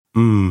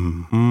Where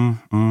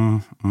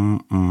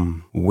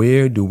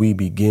do we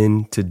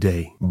begin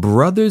today?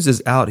 Brothers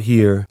is out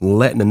here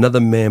letting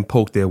another man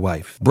poke their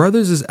wife.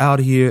 Brothers is out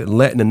here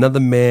letting another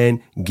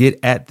man get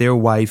at their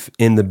wife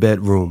in the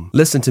bedroom.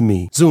 Listen to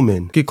me. Zoom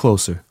in. Get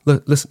closer.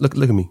 Look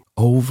at me.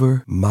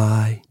 Over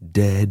my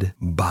dead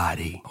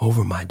body.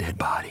 Over my dead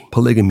body.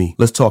 Polygamy.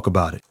 Let's talk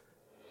about it.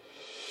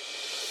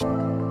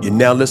 You're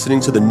now listening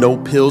to the No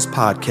Pills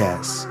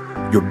Podcast,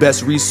 your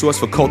best resource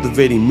for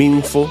cultivating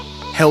meaningful,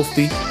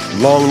 healthy,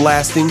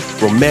 long-lasting,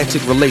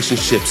 romantic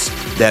relationships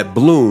that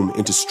bloom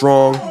into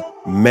strong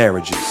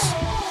marriages.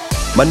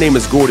 My name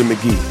is Gordon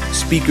McGee,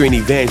 speaker and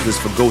evangelist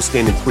for Go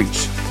Stand and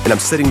Preach, and I'm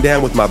sitting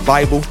down with my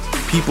Bible,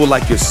 people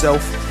like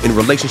yourself, and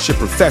relationship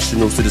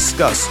professionals to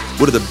discuss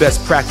what are the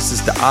best practices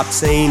to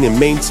obtain and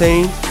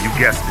maintain, you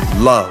guessed it,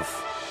 love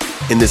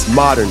in this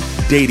modern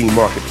dating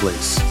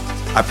marketplace.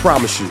 I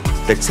promise you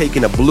that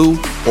taking a blue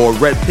or a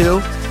red pill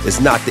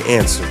is not the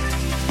answer.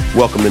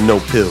 Welcome to No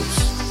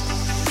Pills.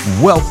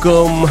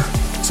 Welcome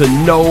to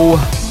No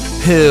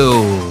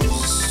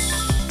Pills.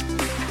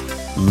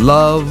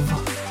 Love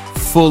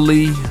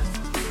fully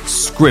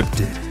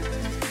scripted.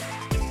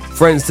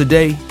 Friends,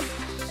 today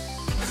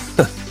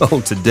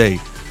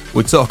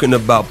we're talking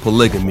about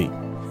polygamy.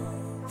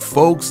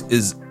 Folks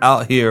is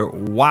out here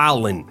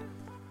wilding.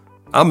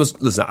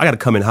 Listen, I gotta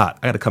come in hot.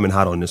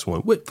 On this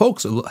one.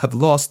 Folks have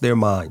lost their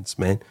minds,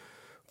 man.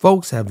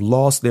 Folks have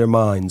lost their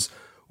minds.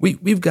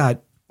 We've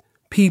got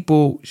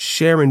people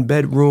sharing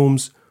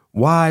bedrooms,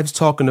 wives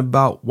talking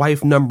about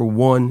wife number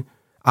one.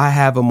 I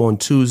have him on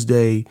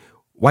Tuesday.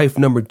 Wife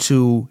number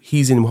two,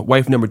 he's in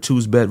wife number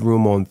two's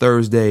bedroom on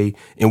Thursday.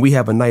 And we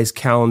have a nice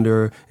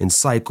calendar and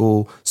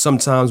cycle.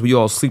 Sometimes we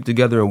all sleep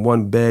together in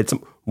one bed.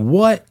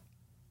 What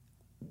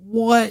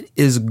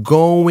is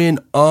going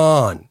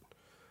on?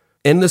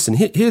 And listen,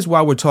 here's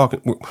why we're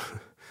talking.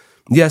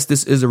 Yes,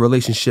 this is a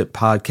relationship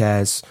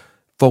podcast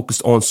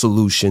focused on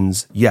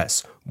solutions.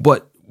 Yes,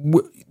 but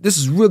this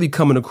is really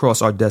coming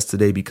across our desk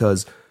today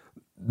because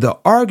the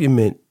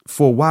argument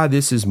for why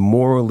this is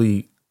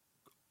morally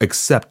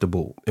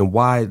acceptable and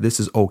why this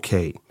is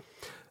okay.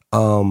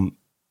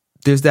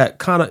 There's that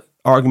kind of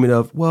argument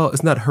of, well,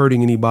 it's not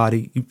hurting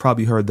anybody. You've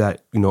probably heard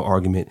that,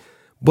 argument.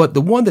 But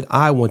the one that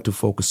I want to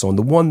focus on,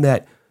 the one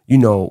that,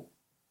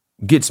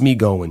 gets me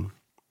going,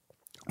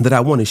 that I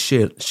want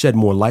to shed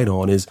more light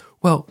on is,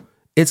 well,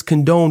 it's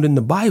condoned in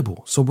the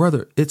Bible. So,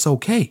 brother, it's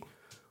okay.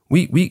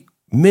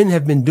 Men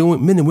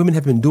and women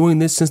have been doing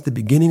this since the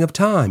beginning of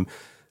time.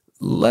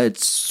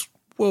 Let's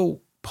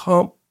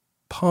pump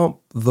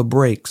the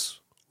brakes.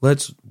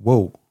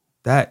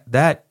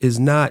 That is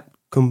not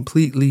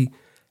completely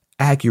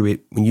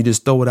accurate when you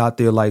just throw it out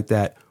there like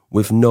that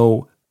with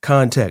no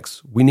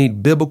context. We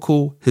need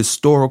biblical,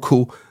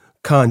 historical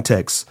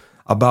context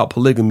about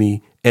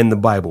polygamy and the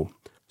Bible.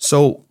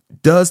 So,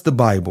 does the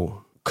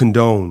Bible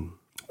condone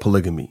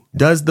polygamy?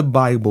 Does the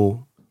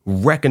Bible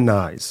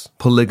recognize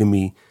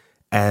polygamy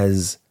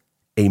as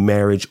a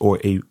marriage or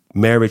a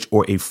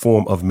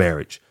form of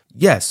marriage?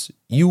 Yes,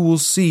 you will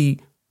see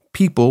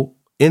people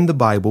in the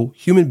Bible,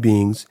 human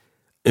beings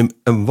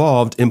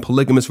involved in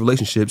polygamous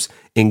relationships,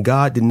 and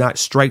God did not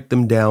strike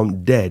them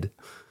down dead.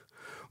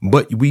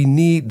 But we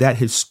need that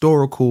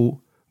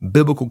historical,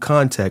 biblical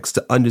context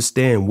to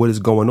understand what is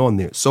going on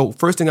there. So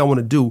first thing I want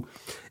to do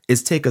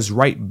is take us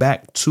right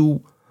back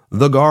to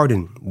the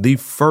garden, the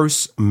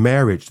first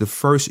marriage, the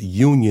first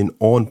union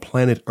on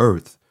planet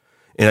Earth.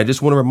 And I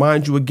just want to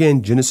remind you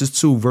again, Genesis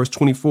 2, verse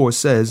 24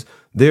 says,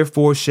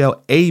 therefore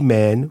shall a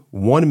man,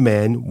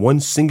 one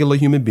singular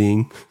human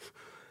being,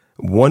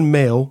 one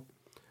male,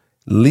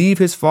 leave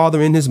his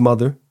father and his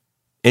mother,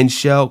 and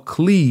shall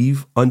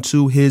cleave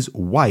unto his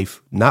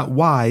wife, not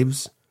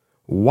wives,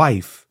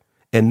 wife,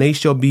 and they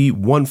shall be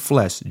one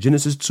flesh.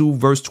 Genesis 2,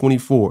 verse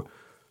 24.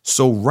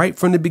 So right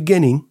from the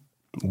beginning,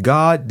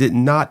 God did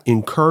not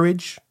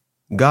encourage,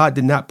 God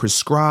did not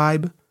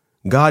prescribe,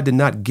 God did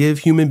not give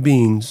human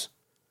beings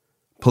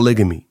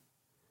polygamy.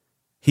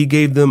 He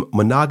gave them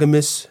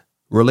monogamous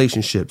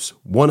relationships,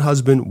 one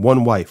husband,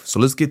 one wife. So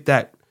let's get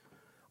that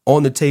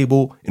on the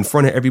table in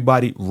front of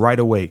everybody right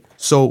away.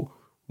 So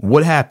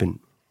what happened?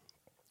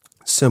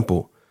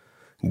 Simple.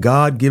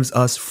 God gives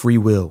us free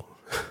will.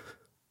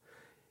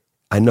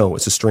 I know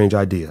it's a strange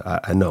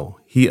idea. I know.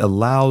 He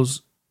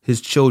allows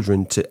his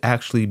children to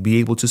actually be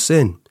able to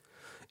sin.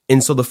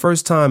 And so the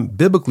first time,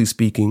 biblically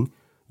speaking,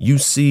 you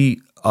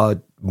see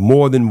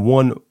more than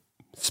one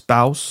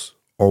spouse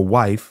or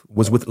wife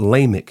was with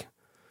Lamech.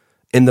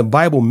 And the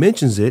Bible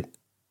mentions it,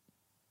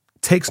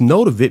 takes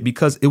note of it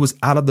because it was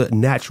out of the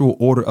natural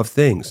order of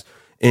things.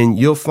 And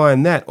you'll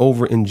find that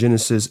over in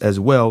Genesis as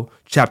well,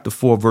 chapter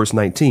 4, verse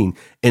 19.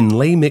 And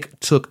Lamech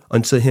took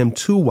unto him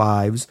two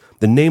wives.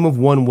 The name of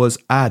one was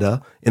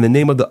Ada, and the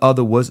name of the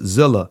other was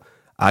Zillah.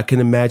 I can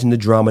imagine the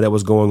drama that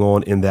was going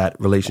on in that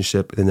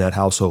relationship, in that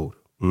household.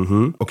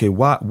 Okay,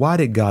 why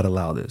did God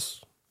allow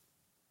this?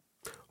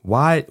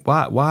 Why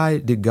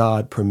did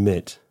God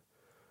permit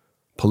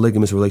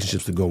polygamous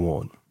relationships to go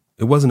on?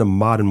 It wasn't a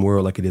modern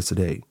world like it is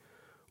today.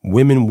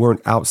 Women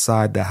weren't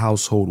outside the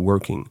household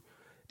working.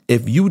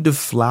 if you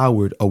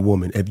deflowered a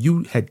woman, if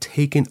you had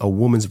taken a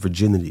woman's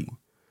virginity,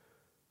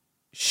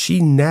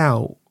 she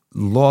now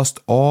lost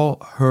all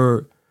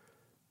her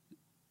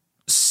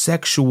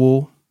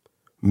sexual,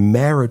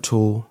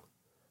 marital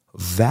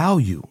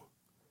value.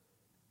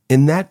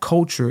 In that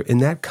culture, in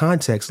that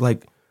context,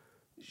 like,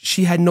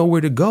 she had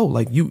nowhere to go.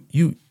 Like,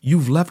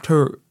 you've left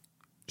her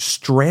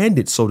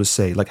stranded, so to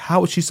say. Like,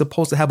 how is she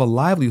supposed to have a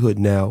livelihood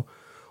now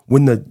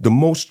when the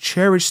most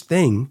cherished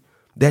thing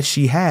that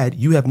she had,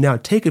 you have now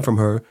taken from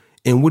her?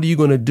 And what are you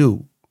going to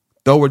do?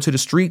 Throw her to the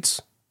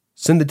streets?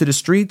 Send her to the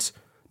streets?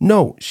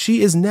 No,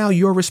 she is now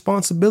your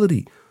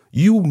responsibility.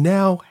 You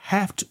now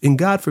have to, and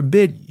God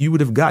forbid you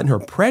would have gotten her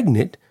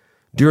pregnant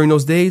during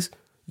those days.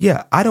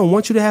 Yeah, I don't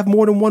want you to have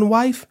more than one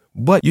wife,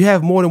 but you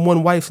have more than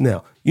one wife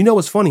now. You know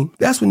what's funny?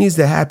 That's what needs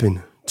to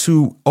happen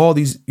to all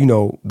these,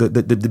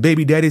 the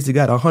baby daddies that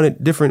got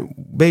 100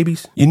 different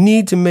babies. You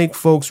need to make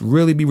folks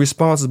really be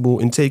responsible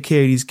and take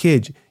care of these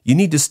kids. You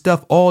need to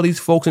stuff all these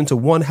folks into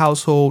one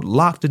household,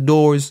 lock the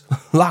doors,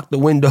 lock the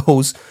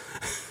windows,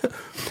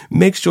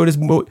 make sure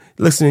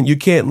listen, you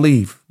can't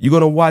leave. You're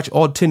going to watch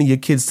all 10 of your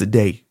kids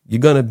today.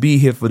 You're going to be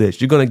here for this.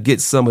 You're going to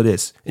get some of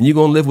this, and you're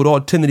going to live with all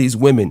 10 of these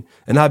women.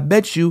 And I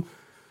bet you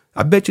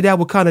that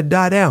will kind of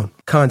die down.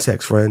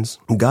 Context, friends.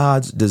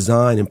 God's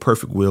design and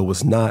perfect will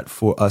was not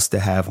for us to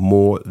have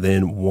more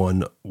than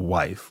one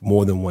wife,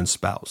 more than one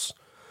spouse.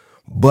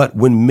 But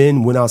when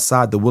men went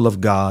outside the will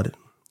of God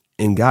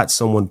and got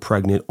someone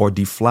pregnant or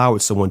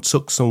deflowered someone,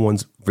 took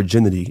someone's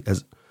virginity,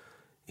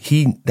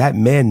 that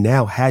man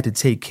now had to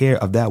take care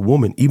of that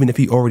woman, even if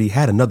he already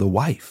had another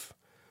wife.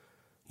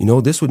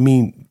 This would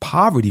mean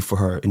poverty for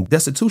her and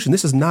destitution.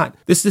 This is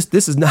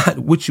not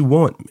what you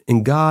want.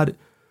 And God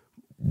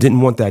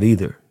didn't want that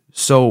either.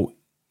 So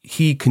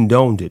he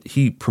condoned it.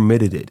 He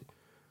permitted it.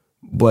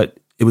 But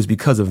it was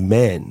because of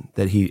man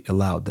that he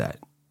allowed that.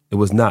 It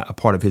was not a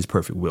part of his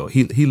perfect will.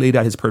 He laid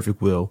out his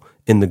perfect will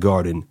in the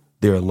garden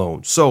there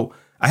alone. So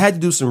I had to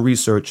do some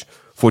research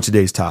for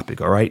today's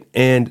topic. All right.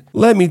 And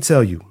let me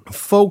tell you,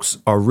 folks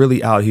are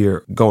really out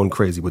here going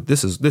crazy, but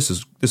this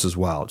is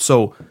wild.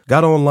 So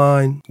got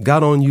online,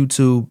 got on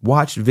YouTube,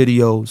 watched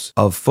videos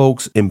of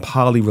folks in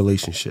poly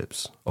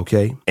relationships.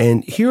 OK,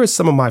 and here are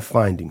some of my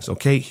findings.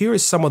 OK, here are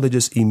some of the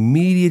just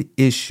immediate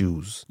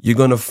issues you're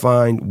going to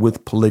find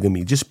with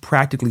polygamy, just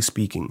practically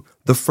speaking.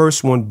 The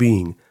first one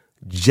being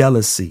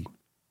jealousy.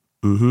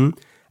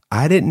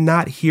 I did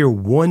not hear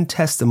one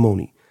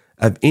testimony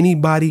of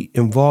anybody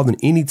involved in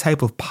any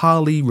type of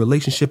poly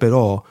relationship at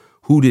all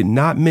who did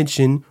not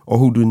mention or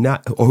who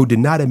did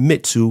not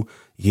admit to,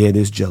 yeah,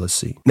 there's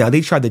jealousy. Now,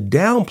 they tried to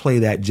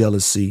downplay that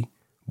jealousy,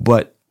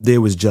 but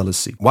there was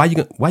jealousy. Why are you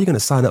going to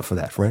sign up for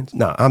that, friends?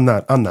 No, I'm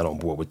not on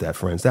board with that,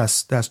 friends.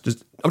 That's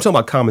just, I'm talking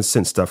about common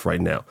sense stuff right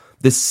now.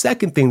 The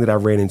second thing that I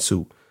ran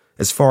into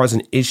as far as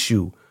an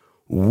issue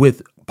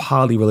with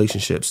poly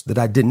relationships that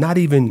I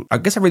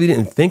really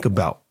didn't think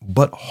about,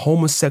 but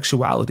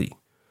homosexuality.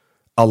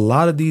 A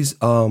lot of these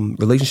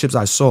relationships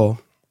I saw,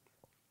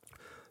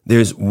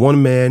 there's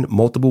one man,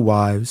 multiple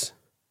wives,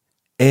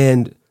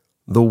 and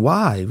the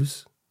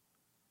wives,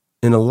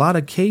 in a lot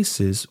of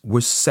cases,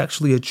 were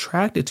sexually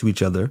attracted to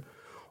each other,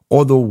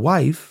 or the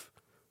wife,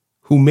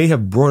 who may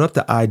have brought up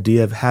the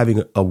idea of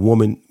having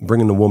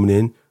bringing a woman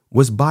in,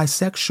 was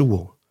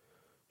bisexual.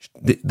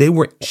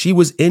 She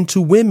was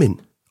into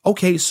women.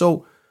 Okay,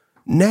 so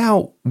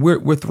now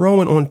we're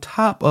throwing on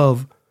top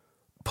of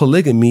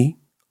polygamy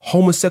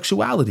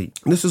homosexuality.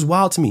 This is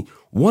wild to me.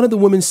 One of the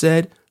women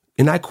said,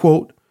 and I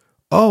quote,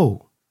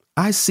 "Oh,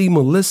 I see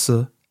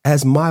Melissa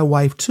as my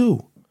wife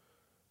too.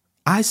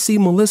 I see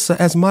Melissa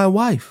as my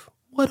wife."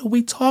 What are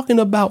we talking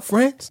about,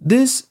 friends?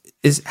 This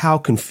is how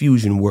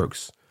confusion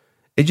works.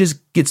 It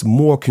just gets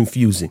more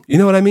confusing. You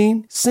know what I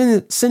mean?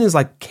 Sin is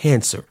like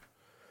cancer.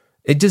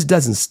 It just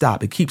doesn't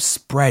stop. It keeps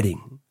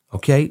spreading.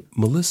 Okay,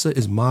 Melissa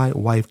is my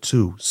wife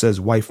too, says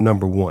wife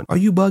number one. Are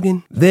you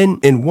bugging? Then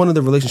in one of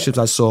the relationships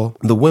I saw,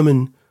 the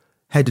women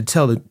had to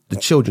tell the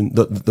children,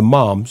 the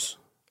moms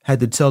had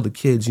to tell the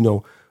kids,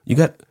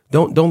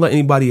 don't let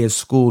anybody at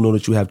school know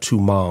that you have two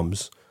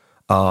moms.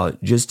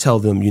 Just tell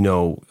them,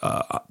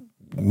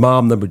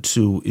 mom number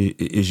two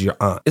is your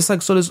aunt. It's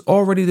like, so there's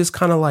already this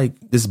kind of like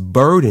this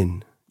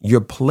burden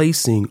you're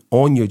placing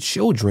on your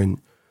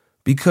children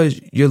because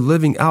you're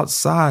living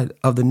outside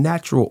of the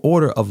natural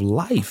order of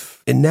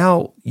life. And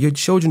now your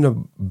children are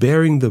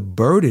bearing the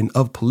burden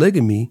of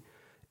polygamy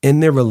in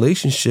their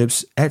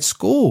relationships at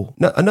school.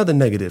 Now, another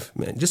negative,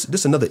 man,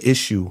 just another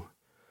issue.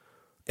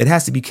 It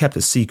has to be kept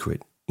a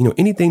secret.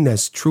 Anything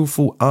that's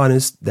truthful,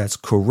 honest, that's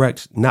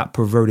correct, not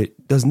perverted,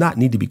 does not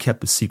need to be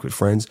kept a secret,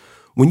 friends.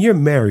 When you're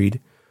married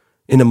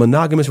in a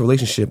monogamous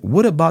relationship,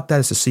 what about that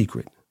is a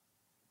secret?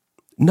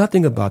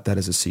 Nothing about that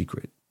is a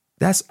secret.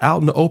 That's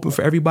out in the open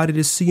for everybody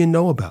to see and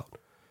know about.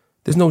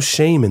 There's no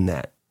shame in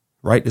that,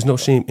 right? There's no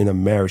shame in a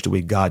marriage the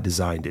way God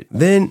designed it.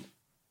 Then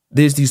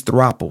there's these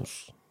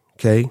throuples,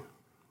 okay?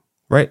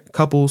 Right?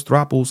 Couples,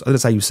 throuples,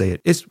 that's how you say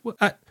it.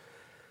 Brother.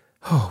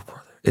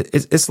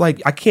 It's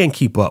like I can't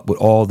keep up with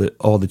all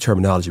the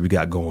terminology we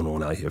got going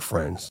on out here,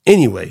 friends.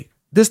 Anyway,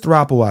 this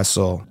throuple I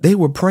saw, they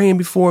were praying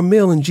before a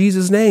meal in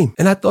Jesus' name.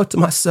 And I thought to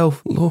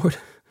myself, Lord,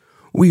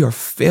 we are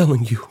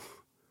failing you.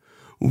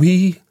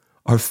 We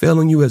are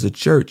failing you as a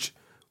church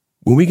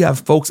when we got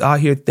folks out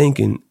here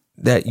thinking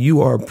that you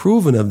are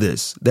approving of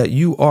this, that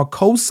you are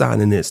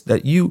co-signing this,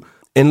 that you,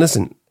 and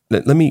listen,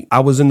 I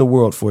was in the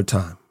world for a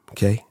time.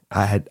 Okay.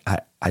 I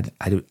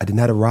did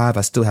not arrive.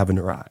 I still haven't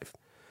arrived.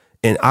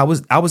 And I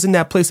was in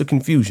that place of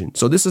confusion.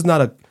 So this is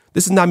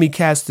not me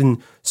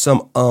casting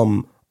some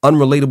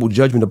unrelatable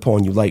judgment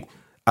upon you. Like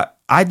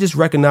I just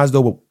recognized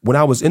though, when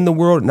I was in the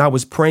world and I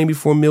was praying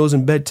before meals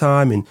and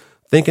bedtime and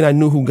thinking I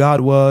knew who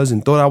God was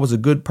and thought I was a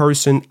good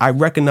person, I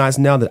recognize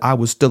now that I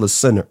was still a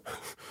sinner,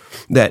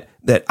 that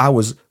I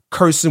was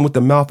cursing with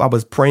the mouth I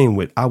was praying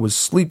with. I was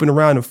sleeping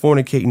around and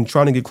fornicating,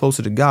 trying to get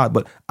closer to God,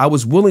 but I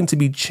was willing to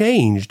be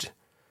changed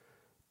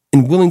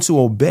and willing to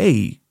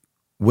obey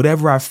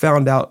whatever I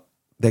found out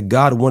that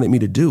God wanted me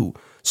to do.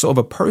 So if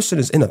a person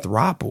is in a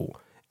throuple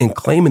and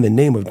claiming the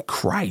name of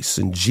Christ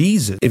and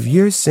Jesus, if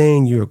you're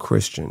saying you're a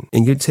Christian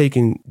and you're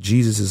taking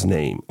Jesus'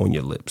 name on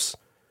your lips,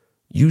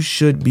 you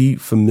should be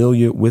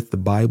familiar with the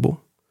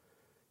Bible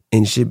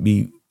and should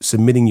be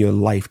submitting your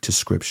life to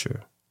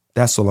Scripture.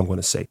 That's all I'm going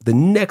to say. The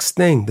next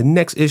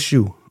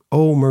issue,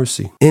 oh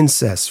mercy,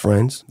 incest,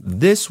 friends.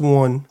 This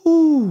one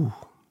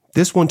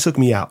took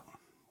me out.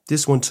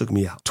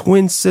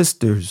 Twin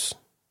sisters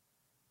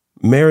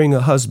marrying a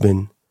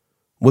husband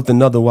with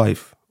another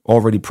wife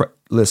already.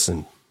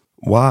 Listen,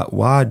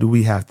 why do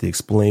we have to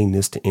explain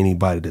this to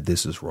anybody that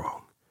this is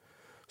wrong?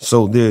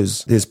 So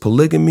there's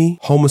polygamy,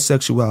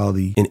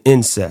 homosexuality, and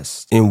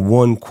incest in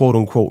one quote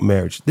unquote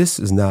marriage. This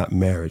is not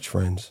marriage,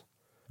 friends.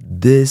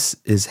 This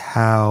is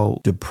how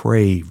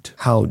depraved,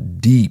 how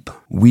deep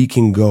we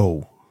can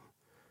go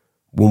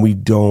when we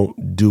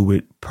don't do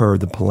it per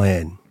the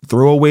plan.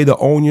 Throw away the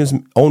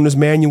owner's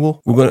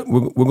manual.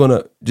 We're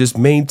gonna just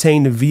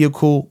maintain the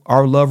vehicle,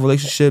 our love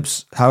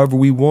relationships, however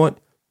we want.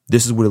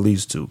 This is what it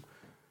leads to.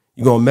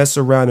 You're gonna mess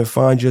around and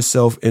find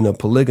yourself in a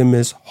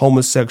polygamous,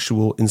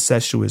 homosexual,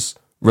 incestuous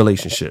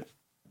relationship.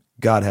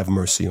 God have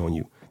mercy on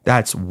you.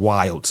 That's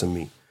wild to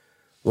me.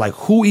 Like,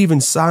 who even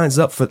signs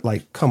up for,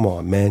 like, come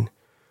on, man.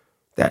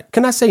 That,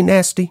 can I say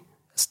nasty?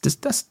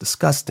 That's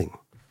disgusting.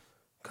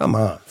 Come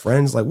on,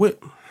 friends. Like, what?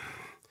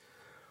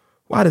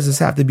 Why does this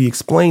have to be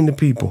explained to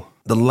people?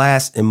 The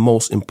last and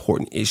most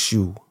important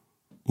issue,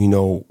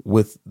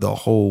 with the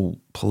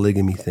whole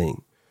polygamy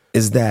thing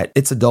is that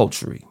it's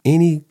adultery.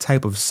 Any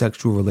type of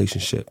sexual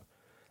relationship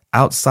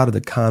outside of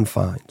the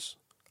confines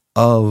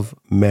of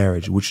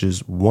marriage, which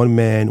is one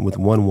man with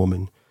one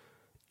woman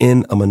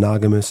in a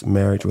monogamous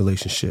marriage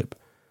relationship,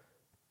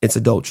 it's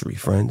adultery,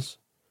 friends.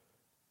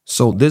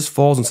 So this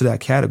falls into that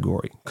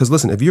category. Because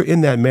listen, if you're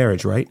in that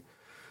marriage, right,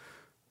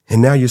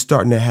 and now you're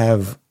starting to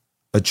have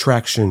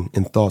attraction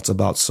and thoughts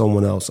about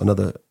someone else,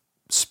 another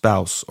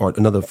spouse or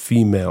another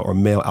female or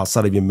male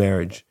outside of your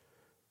marriage,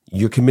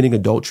 you're committing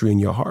adultery in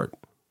your heart.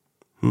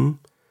 And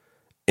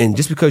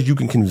just because you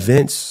can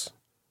convince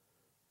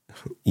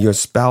your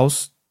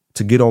spouse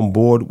to get on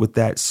board with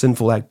that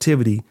sinful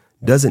activity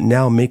doesn't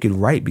now make it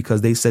right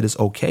because they said it's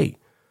okay.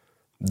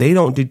 They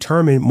don't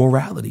determine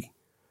morality.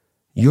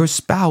 You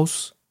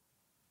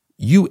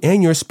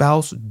and your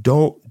spouse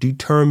don't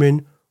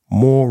determine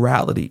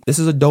morality. This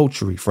is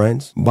adultery,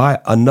 friends, by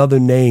another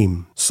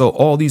name. So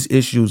all these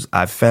issues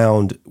I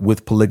found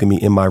with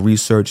polygamy in my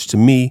research, to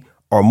me,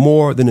 are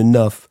more than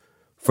enough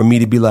for me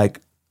to be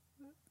like,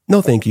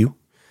 no, thank you.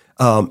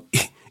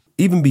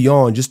 Even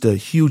beyond just a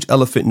huge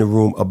elephant in the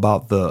room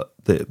about the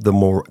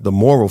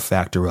moral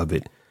factor of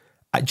it.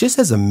 Just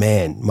as a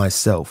man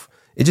myself,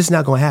 it's just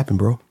not going to happen,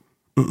 bro.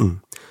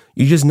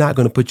 You're just not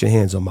going to put your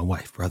hands on my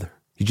wife, brother.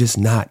 You're just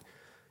not.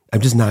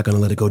 I'm just not going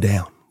to let it go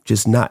down.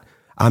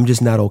 I'm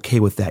just not okay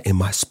with that in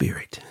my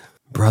spirit.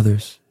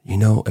 Brothers,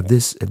 if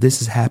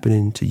this is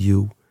happening to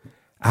you,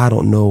 I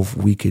don't know if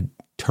we could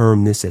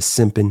term this as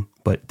simping,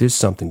 but there's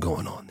something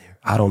going on there.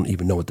 I don't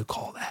even know what to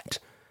call that.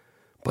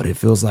 But it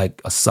feels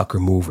like a sucker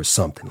move or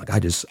something. Like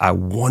I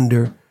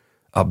wonder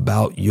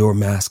about your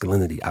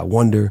masculinity. I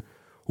wonder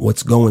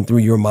what's going through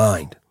your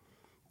mind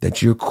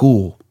that you're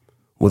cool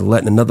with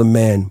letting another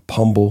man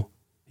pummel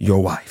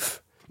your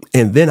wife.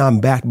 And then I'm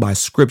backed by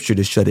scripture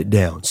to shut it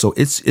down. So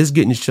it's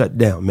getting shut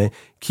down, man.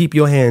 Keep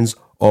your hands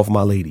off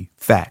my lady.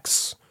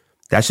 Facts.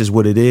 That's just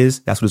what it is.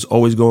 That's what it's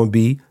always going to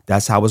be.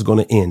 That's how it's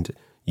going to end.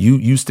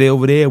 You stay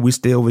over there. We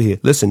stay over here.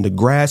 Listen, the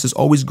grass is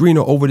always greener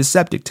over the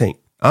septic tank.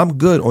 I'm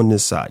good on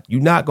this side.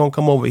 You're not going to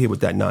come over here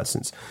with that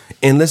nonsense.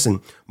 And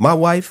listen, my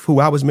wife, who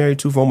I was married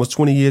to for almost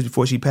 20 years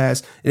before she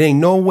passed, it ain't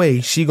no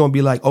way she going to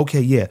be like,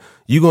 okay, yeah,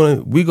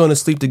 we're going to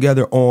sleep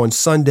together on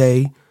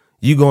Sunday.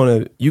 You're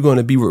going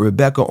to be with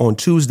Rebecca on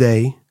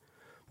Tuesday.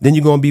 Then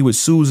you're going to be with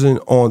Susan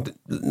on.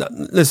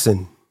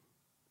 Listen,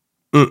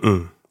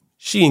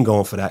 she ain't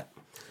going for that.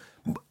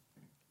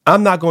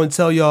 I'm not going to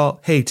tell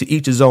y'all, hey, to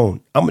each his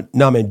own.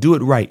 Man, do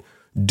it right.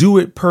 Do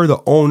it per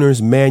the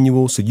owner's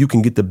manual so you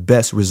can get the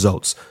best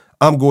results.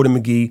 I'm Gordon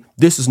McGee.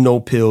 This is No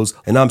Pills,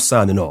 and I'm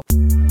signing off.